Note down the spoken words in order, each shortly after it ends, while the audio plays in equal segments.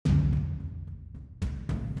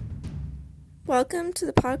Welcome to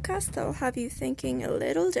the podcast that will have you thinking a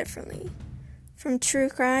little differently. From true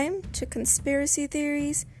crime to conspiracy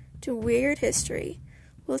theories to weird history,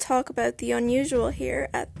 we'll talk about the unusual here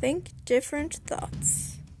at Think Different Thoughts.